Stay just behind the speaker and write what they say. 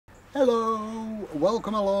Hello,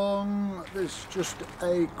 welcome along. This is just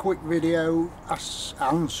a quick video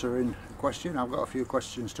answering a question. I've got a few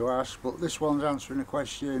questions to ask, but this one's answering a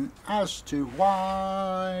question as to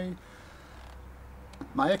why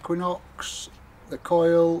my Equinox, the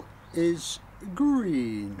coil, is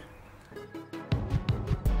green.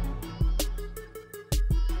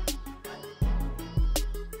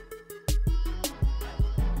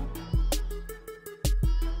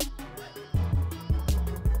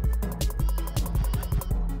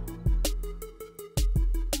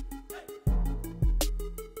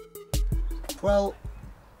 Well,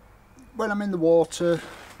 when I'm in the water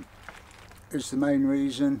is the main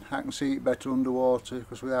reason. I can see it better underwater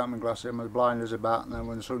because without my glasses I'm as blind as a bat, and then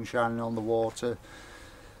when the sun's shining on the water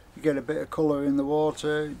you get a bit of colour in the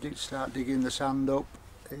water. You start digging the sand up,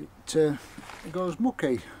 it goes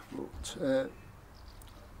mucky, but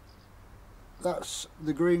that's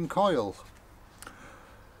the green coil.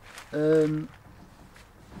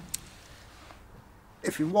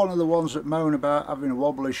 If you're one of the ones that moan about having a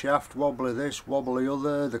wobbly shaft, wobbly this, wobbly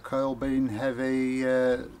other, the coil being heavy,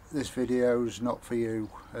 this video's not for you.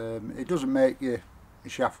 It doesn't make your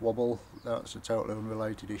shaft wobble, that's a totally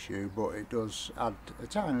unrelated issue, but it does add a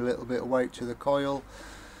tiny little bit of weight to the coil.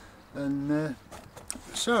 And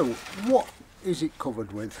so, what is it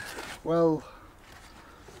covered with? Well,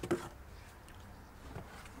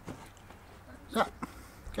 that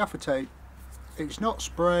gaffer tape. It's not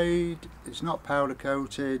sprayed, it's not powder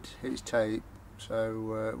coated, it's tape,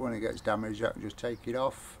 so when it gets damaged I can just take it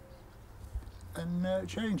off and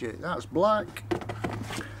change it. That's black.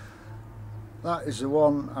 That is the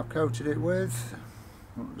one I've coated it with,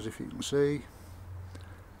 as if you can see.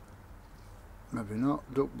 Maybe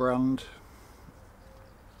not, Duck brand.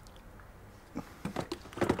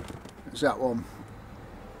 It's that one.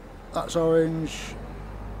 That's orange.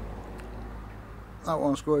 That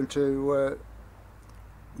one's going to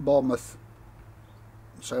Bournemouth.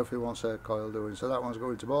 Sophie wants her coil doing, so that one's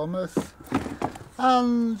going to Bournemouth.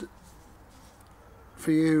 And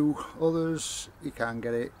for you others, you can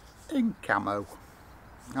get it in camo.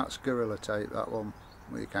 That's Gorilla Tape, that one,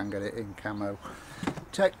 but you can get it in camo.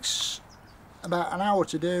 Takes about an hour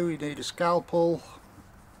to do. You need a scalpel,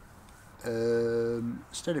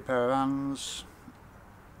 steady pair of hands,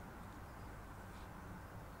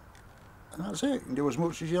 and that's it. You can do as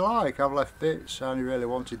much as you like. I've left bits. I only really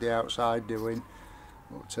wanted the outside doing,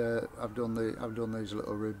 but I've done these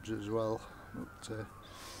little ribs as well. But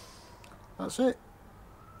that's it.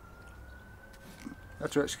 I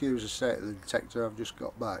have to excuse the state of the detector. I've just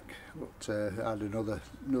got back, but I had another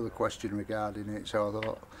question regarding it, so I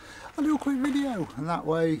thought I'll do a quick video, and that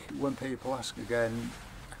way when people ask again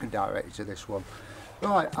I can direct you to this one.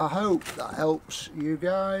 Right, I hope that helps you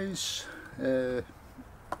guys. I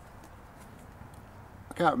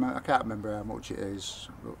can't remember how much it is,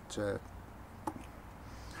 but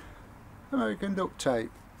American duct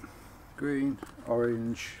tape, green,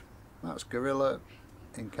 orange, that's Gorilla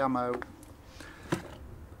in camo.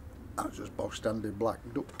 That's just box standard black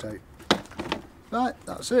duct tape. Right,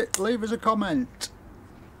 that's it. Leave us a comment,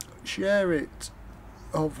 share it,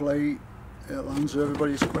 hopefully it'll answer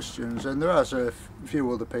everybody's questions, and there has a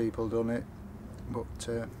few other people done it, but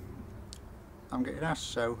I'm getting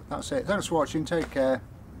asked, so that's it. Thanks for watching, take care,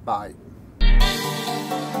 bye.